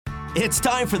It's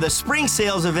time for the spring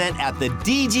sales event at the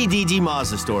DGDG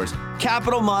Mazda stores.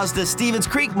 Capital Mazda, Stevens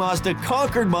Creek Mazda,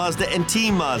 Concord Mazda, and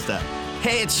Team Mazda.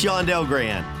 Hey, it's Sean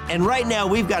Delgrand. And right now,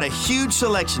 we've got a huge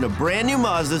selection of brand new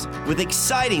Mazdas with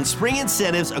exciting spring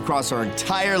incentives across our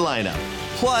entire lineup.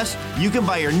 Plus, you can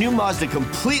buy your new Mazda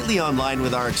completely online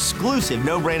with our exclusive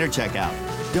no-brainer checkout.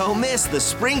 Don't miss the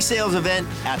spring sales event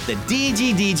at the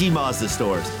DGDG Mazda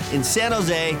stores in San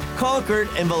Jose, Concord,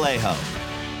 and Vallejo.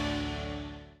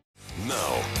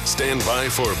 Now, stand by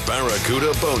for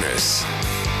Barracuda Bonus.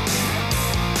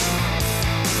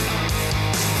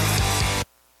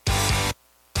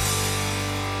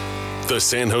 The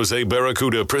San Jose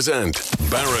Barracuda present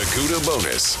Barracuda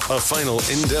Bonus, a final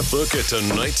in-depth look at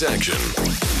tonight's action.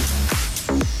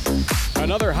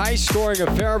 Another high-scoring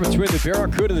affair between the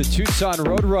Barracuda and the Tucson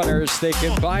Roadrunners. They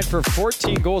combined for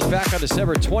 14 goals back on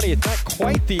December 20th. Not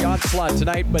quite the onslaught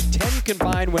tonight, but 10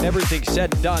 combined when everything's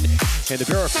said and done. And the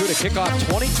Barracuda kick off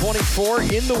 2024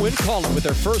 in the win column with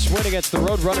their first win against the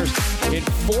Roadrunners in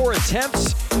 4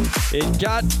 attempts. It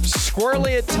got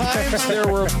squirrely at times. There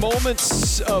were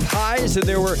moments of highs, and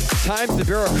there were times the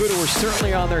Barracuda were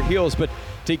certainly on their heels. But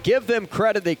to give them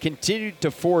credit, they continued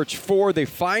to forge forward. They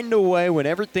find a way when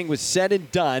everything was said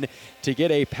and done to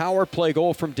get a power play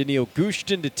goal from Daniil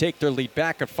Gushtin to take their lead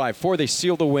back at 5-4. They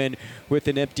seal the win with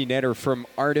an empty netter from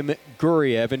Artem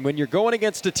Guriev. And when you're going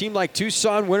against a team like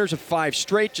Tucson, winners of 5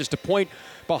 straight, just a point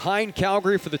behind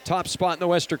Calgary for the top spot in the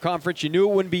Western Conference, you knew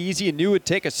it wouldn't be easy. You knew it would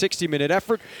take a 60-minute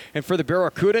effort. And for the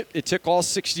Barracuda, it took all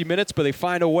 60 minutes, but they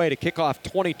find a way to kick off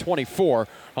 2024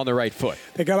 on the right foot.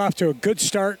 They got off to a good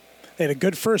start. They had a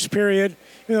good first period.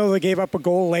 Even though they gave up a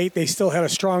goal late, they still had a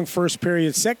strong first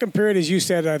period. Second period, as you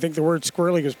said, I think the word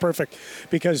squirrely was perfect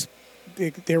because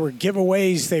there were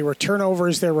giveaways, there were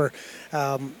turnovers, there were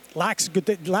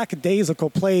lackadaisical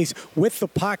plays with the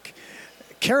puck,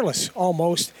 careless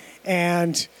almost.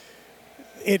 And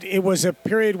it was a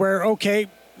period where, okay,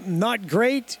 not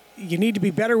great. You need to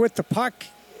be better with the puck.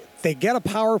 They get a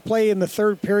power play in the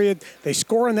third period. They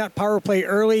score in that power play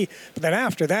early. But then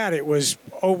after that, it was,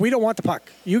 oh, we don't want the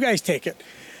puck. You guys take it.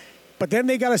 But then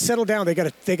they got to settle down. They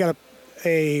got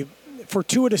a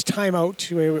fortuitous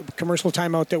timeout, a commercial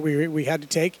timeout that we had to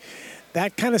take.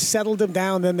 That kind of settled them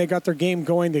down. Then they got their game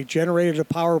going. They generated a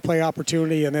power play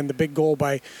opportunity, and then the big goal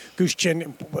by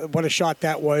Gushtin. What a shot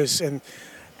that was. And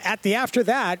after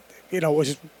that, it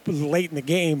was late in the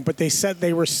game, but they said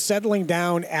they were settling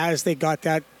down as they got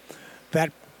that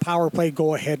power play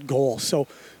go-ahead goal. So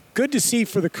good to see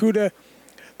for the CUDA.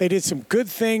 They did some good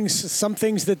things, some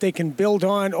things that they can build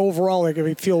on. Overall,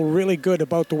 they feel really good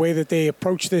about the way that they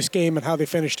approached this game and how they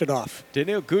finished it off.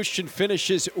 Daniil Gushtin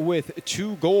finishes with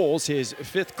 2 goals, his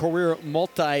 5th career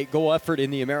multi-goal effort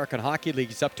in the American Hockey League.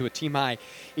 He's up to a team-high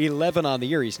 11 on the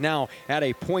year. He's now at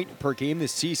a point per game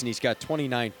this season. He's got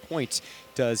 29 points.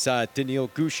 Does Daniil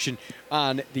Gushtin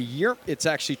on the year. It's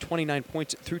actually 29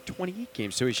 points through 28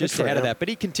 games, so he's just ahead of that. But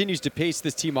he continues to pace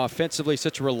this team offensively,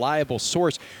 such a reliable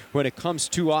source when it comes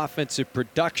to offensive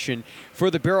production.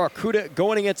 For the Barracuda,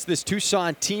 going against this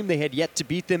Tucson team, they had yet to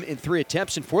beat them in 3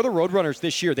 attempts. And for the Roadrunners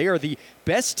this year, they are the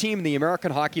best team in the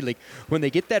American Hockey League when they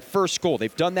get that first goal.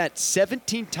 They've done that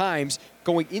 17 times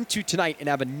going into tonight and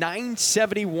have a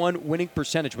 .971 winning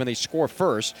percentage when they score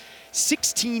first.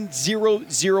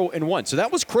 16-0-0-1. So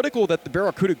that was critical that the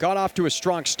Barracuda got off to a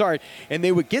strong start, and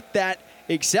they would get that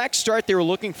exact start they were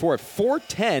looking for at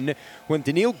 4:10 when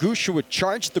Daniil Gushtin would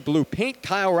charge the blue paint.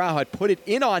 Kyle Rao had put it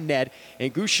in on net,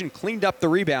 and Gushtin cleaned up the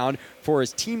rebound for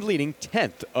his team-leading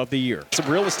 10th of the year. Some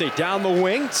real estate down the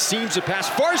wing, seams a pass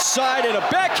far side, and a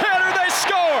backhander, they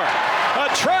score! A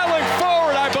trailing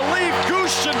forward, I believe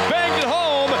Gushtin banged it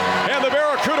home, and the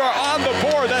Barracuda are on the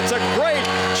board. That's a great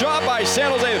job by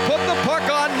San Jose. They put the puck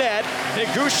on net, and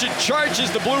Gushtin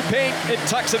charges the blue paint and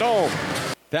tucks it home.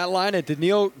 That line of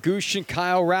Daniil Gushtin,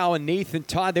 Kyle Rao, and Nathan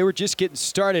Todd, they were just getting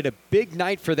started. A big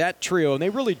night for that trio, and they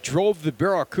really drove the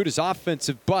Barracuda's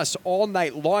offensive bus all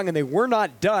night long, and they were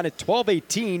not done. At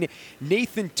 12:18,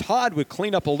 Nathan Todd would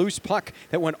clean up a loose puck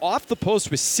that went off the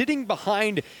post, was sitting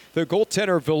behind the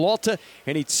goaltender Villalta,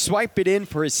 and he'd swipe it in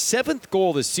for his 7th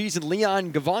goal this season.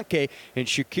 Leon Gavanke and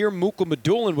Shakir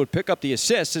Mukhamadullin would pick up the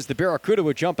assist as the Barracuda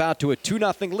would jump out to a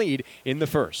 2-0 lead in the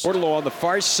first. Bortolo on the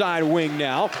far side wing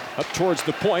now, up towards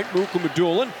the point.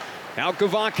 Mukhamadullin. Now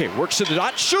Gavanke works to the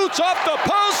dot, shoots off the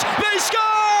post. They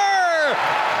score!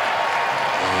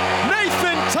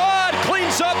 Nathan Todd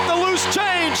cleans up the loose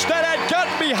change that had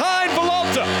gotten behind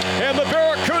Villalta, and the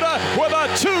Barracuda with a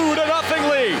 2-0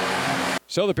 lead.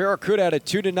 So the Barracuda had a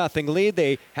 2-0 lead.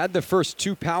 They had the first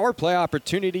 2 power play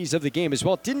opportunities of the game as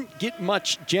well. Didn't get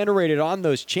much generated on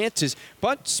those chances,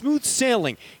 but smooth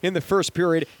sailing in the first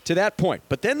period to that point.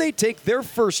 But then they take their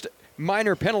first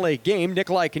minor penalty game.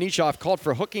 Nikolai Kanishov called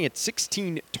for hooking at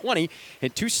 16-20,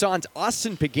 and Tucson's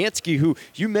Austin Pagansky, who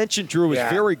you mentioned, Drew, was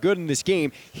very good in this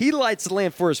game. He lights the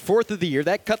lamp for his 4th of the year.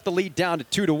 That cut the lead down to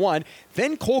 2-1.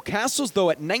 Then Cole Castles, though,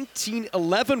 at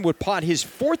 19-11 would pot his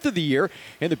 4th of the year,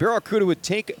 and the Barracuda would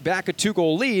take back a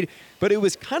 2-goal lead. But it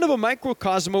was kind of a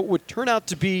microcosm of what would turn out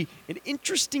to be an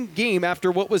interesting game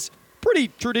after what was pretty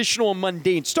traditional and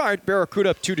mundane start.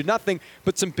 Barracuda up 2-0,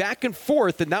 but some back and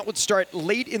forth, and that would start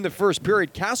late in the first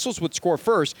period. Castles would score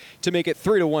first to make it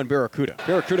 3-1 Barracuda.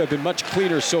 Barracuda have been much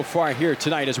cleaner so far here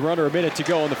tonight as we're under a minute to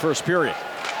go in the first period.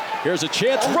 Here's a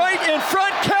chance right in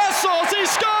front. Castles, he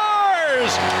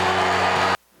scores!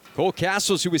 Cole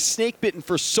Castles, who was snake-bitten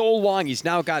for so long, he's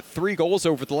now got 3 goals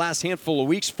over the last handful of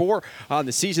weeks, 4 on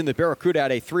the season. The Barracuda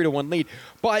had a 3-1 lead.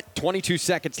 But 22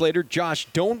 seconds later, Josh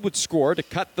Doan would score to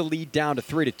cut the lead down to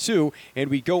 3-2, and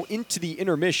we go into the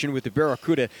intermission with the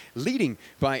Barracuda leading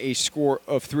by a score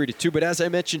of 3-2. But as I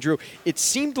mentioned, Drew, it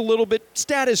seemed a little bit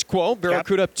status quo.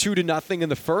 Barracuda up 2-0 in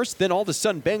the first. Then all of a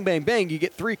sudden, bang, bang, bang, you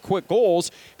get 3 quick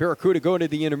goals. Barracuda go into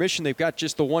the intermission. They've got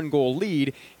just the 1-goal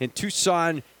lead, and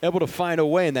Tucson able to find a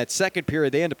way in that second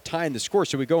period. They end up tying the score,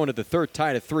 so we go into the third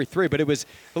tied at 3-3. But it was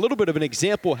a little bit of an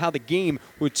example of how the game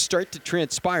would start to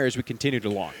transpire as we continued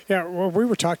along. Yeah, well, we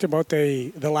were talking about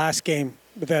the last game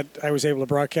that I was able to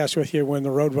broadcast with you when the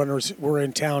Roadrunners were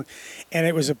in town, and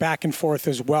it was a back and forth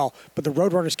as well. But the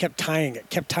Roadrunners kept tying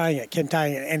it,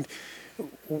 and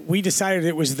we decided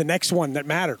it was the next one that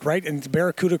mattered, right? And the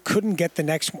Barracuda couldn't get the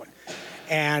next one.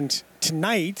 And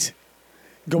tonight,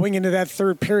 going into that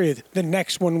third period, the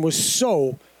next one was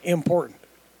so important.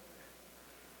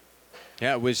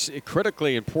 Yeah, it was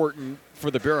critically important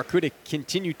for the Barracuda to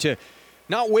continue to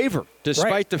not waver,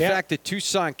 despite the fact that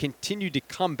Tucson continued to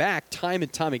come back time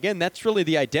and time again. That's really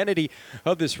the identity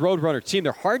of this Roadrunner team.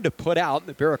 They're hard to put out.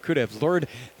 The Barracuda have learned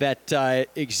that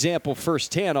example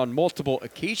firsthand on multiple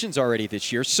occasions already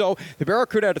this year. So the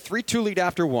Barracuda had a 3-2 lead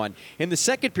after 1. In the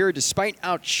second period, despite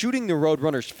out-shooting the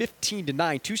Roadrunners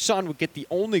 15-9, Tucson would get the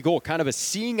only goal, kind of a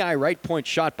seeing-eye right point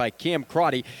shot by Cam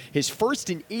Crotty. His first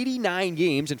in 89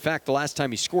 games. In fact, the last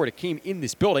time he scored, it came in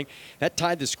this building. That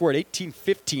tied the score at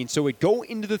 18-15. So we'd go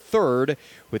into the third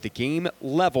with the game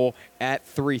level at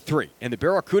 3-3. And the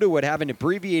Barracuda would have an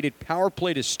abbreviated power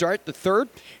play to start the third,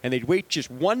 and they'd wait just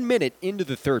 1 minute into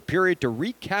the third period to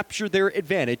recapture their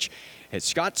advantage as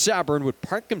Scott Sabourin would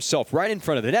park himself right in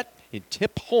front of the net and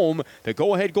tip home the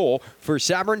go-ahead goal for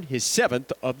Sabourin, his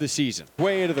 7th of the season.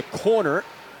 Way into the corner.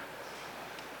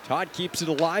 Todd keeps it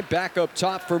alive. Back up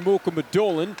top for Muka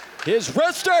Madolin. His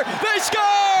wrister. They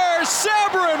score!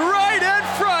 Sabourin right in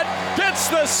front. Gets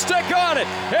the stick on it.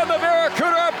 And the Barracuda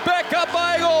are back up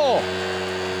by a goal.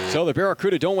 So the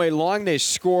Barracuda don't wait long. They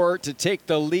score to take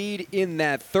the lead in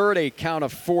that third. A count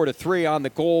of 4-3 on the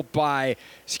goal by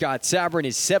Scott Sabourin,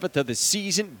 his 7th of the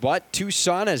season. But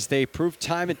Tucson, as they proved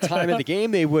time and time in the game,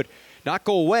 they would not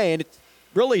go away. And it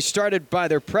really started by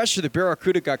their pressure. The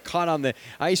Barracuda got caught on the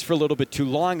ice for a little bit too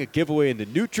long. A giveaway in the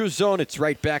neutral zone. It's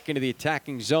right back into the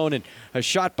attacking zone. And a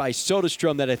shot by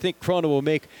Soderstrom that I think Krona will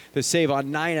make the save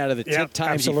on 9 out of the 10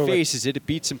 times he faces it. It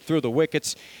beats him through the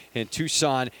wickets. And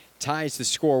Tucson ties the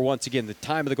score once again. The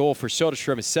time of the goal for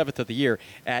Soderstrom is 7th of the year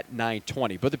at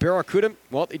 9:20. But the Barracuda,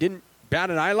 well, they didn't bat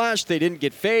an eyelash. They didn't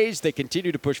get phased. They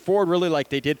continued to push forward really like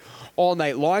they did all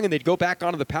night long, and they'd go back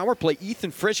onto the power play.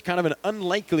 Ethan Frisch, kind of an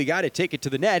unlikely guy to take it to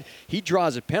the net. He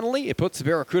draws a penalty. It puts the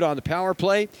Barracuda on the power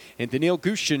play, and Daniil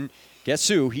Gushin, guess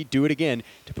who? He'd do it again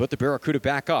to put the Barracuda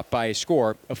back up by a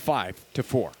score of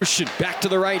 5-4. Gushin back to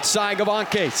the right side.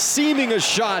 Gavanke seaming a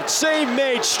shot. Save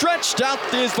made. Stretched out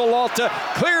is Villalta.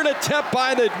 Cleared attempt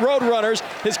by the Roadrunners.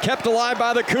 Is kept alive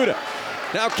by the Cuda.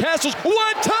 Now Castles,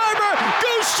 one-timer,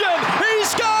 Gushin, he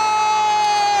scores!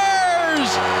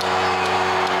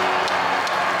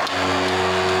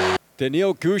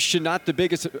 Daniil Gushin, not the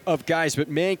biggest of guys, but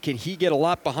man, can he get a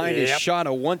lot behind his shot.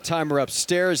 A one-timer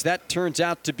upstairs. That turns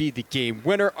out to be the game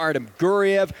winner. Artem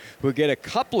Guriev will get a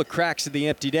couple of cracks in the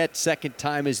empty net. Second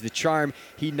time is the charm.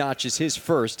 He notches his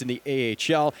first in the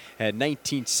AHL at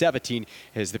 19-17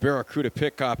 as the Barracuda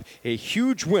pick up a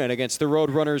huge win against the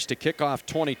Roadrunners to kick off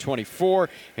 2024,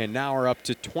 and now are up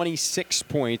to 26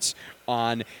 points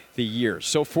on the year.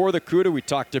 So for the Cuda, we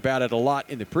talked about it a lot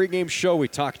in the pregame show. We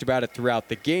talked about it throughout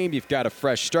the game. You've got a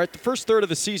fresh start. The first third of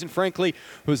the season, frankly,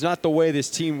 was not the way this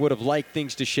team would have liked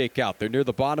things to shake out. They're near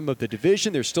the bottom of the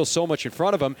division. There's still so much in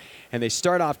front of them, and they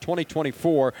start off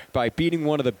 2024 by beating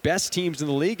one of the best teams in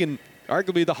the league and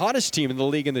arguably the hottest team in the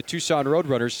league in the Tucson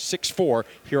Roadrunners, 6-4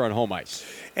 here on home ice.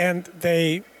 And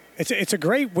it's a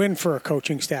great win for a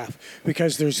coaching staff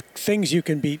because there's things you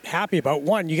can be happy about.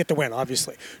 One, you get the win,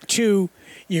 obviously. Two,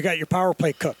 you got your power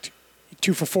play cooked.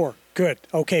 2 for 4. Good.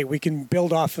 Okay, we can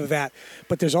build off of that.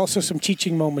 But there's also some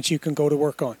teaching moments you can go to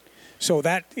work on. So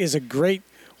that is a great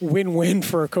win-win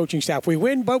for a coaching staff. We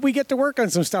win, but we get to work on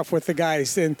some stuff with the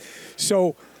guys. And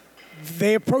so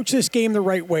they approached this game the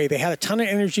right way. They had a ton of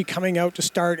energy coming out to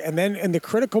start, and then in the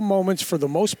critical moments, for the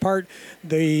most part,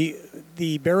 the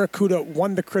Barracuda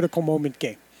won the critical moment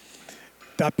game.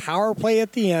 The power play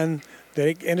at the end,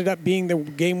 that ended up being the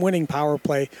game-winning power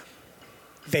play,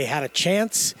 they had a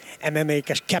chance, and then they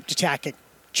just kept attacking.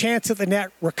 Chance at the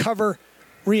net, recover,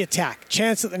 re-attack.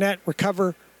 Chance at the net,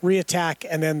 recover, re-attack,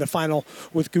 and then the final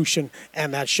with Gushin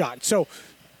and that shot. So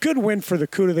good win for the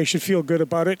Cuda. They should feel good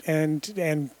about it, and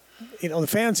the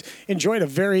fans enjoyed a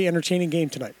very entertaining game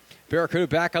tonight. Barracuda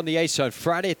back on the ice on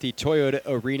Friday at the Toyota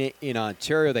Arena in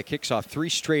Ontario. That kicks off 3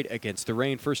 straight against the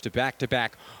Reign. First of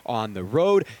back-to-back on the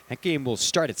road. That game will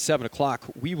start at 7 o'clock.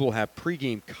 We will have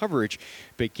pregame coverage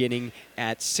beginning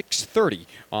at 6:30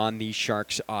 on the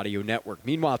Sharks Audio Network.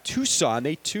 Meanwhile, Tucson,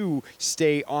 they too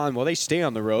stay on. Well, they stay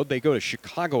on the road. They go to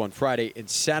Chicago on Friday and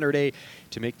Saturday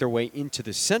to make their way into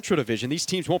the Central Division. These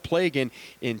teams won't play again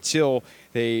until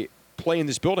they play in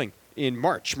this building in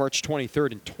March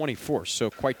 23rd and 24th. So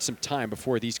quite some time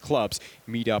before these clubs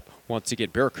meet up once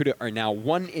again. Barracuda are now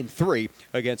 1-3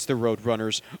 against the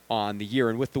Roadrunners on the year.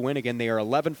 And with the win, again, they are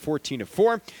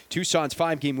 11-14-4. Tucson's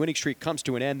 5-game winning streak comes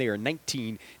to an end. They are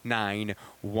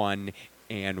 19-9-1.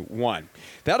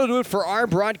 That'll do it for our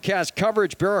broadcast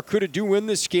coverage. Barracuda do win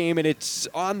this game, and it's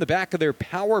on the back of their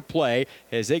power play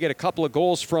as they get a couple of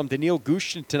goals from Daniil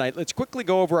Gushin tonight. Let's quickly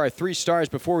go over our 3 stars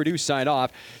before we do sign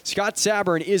off. Scott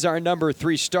Sabourin is our number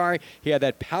 3 star. He had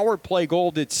that power play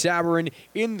goal, did Sabourin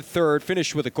in the third,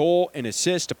 finished with a goal, an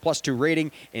assist, a +2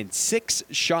 rating, and 6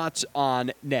 shots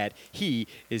on net. He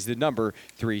is the number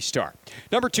 3 star.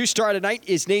 Number 2 star tonight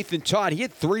is Nathan Todd. He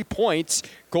had 3 points.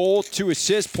 Goal, 2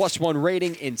 assists, +1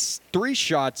 rating, and 3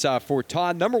 shots for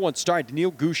Todd. Number 1 star,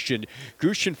 Daniil Gushin.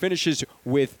 Gushin finishes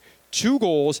with 2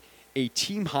 goals, a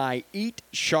team-high 8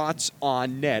 shots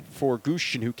on net for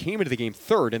Gushin, who came into the game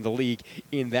 3rd in the league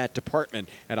in that department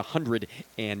at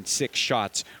 106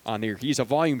 shots on there. He's a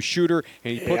volume shooter,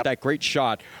 and he put that great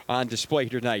shot on display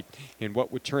tonight in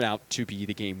what would turn out to be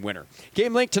the game winner.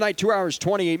 Game length tonight, 2 hours,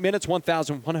 28 minutes,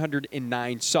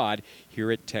 1,109 sod here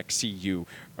at TUC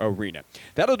Arena.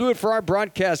 That'll do it for our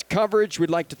broadcast coverage. We'd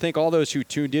like to thank all those who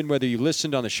tuned in, whether you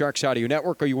listened on the Sharks Audio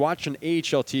Network or you watched on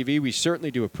AHL TV. We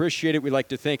certainly do appreciate it. We'd like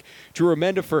to thank Drew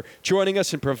Amenda for joining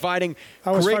us and providing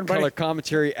great color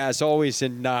commentary as always.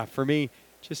 And for me,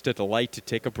 just a delight to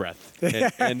take a breath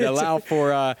and allow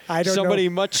for somebody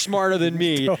much smarter than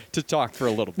me to talk for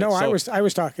a little bit. No, I was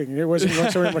talking. It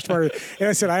wasn't so much smarter. And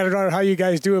I said, I don't know how you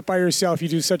guys do it by yourself. You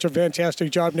do such a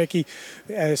fantastic job, Nikki.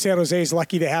 San Jose is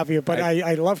lucky to have you. But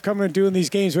I love coming and doing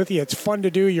these games with you. It's fun to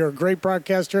do. You're a great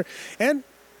broadcaster. And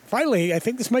finally, I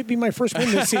think this might be my first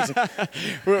win this season.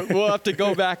 We'll have to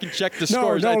go back and check the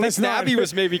scores. I think Nabby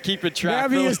was maybe keeping track.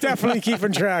 Nabby is definitely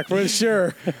keeping track, for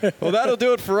sure. Well, that'll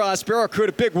do it for us.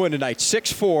 Barracuda, big win tonight,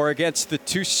 6-4 against the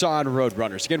Tucson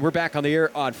Roadrunners. Again, we're back on the air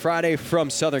on Friday from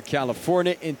Southern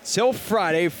California. Until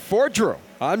Friday, for Drew,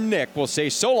 I'm Nick. We'll say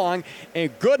so long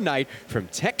and good night from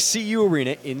TUC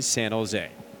Arena in San Jose.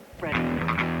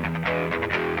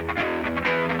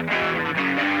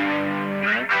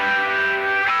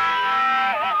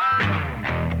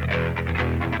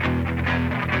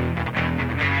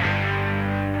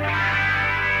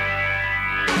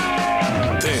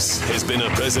 This has been a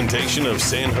presentation of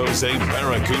San Jose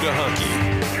Barracuda Hockey.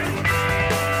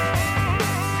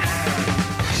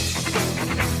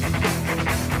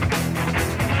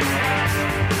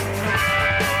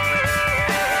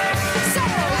 So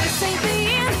this ain't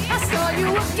the end. I saw you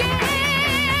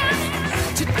again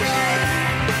today.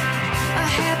 I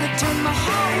had to turn my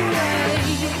heart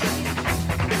away.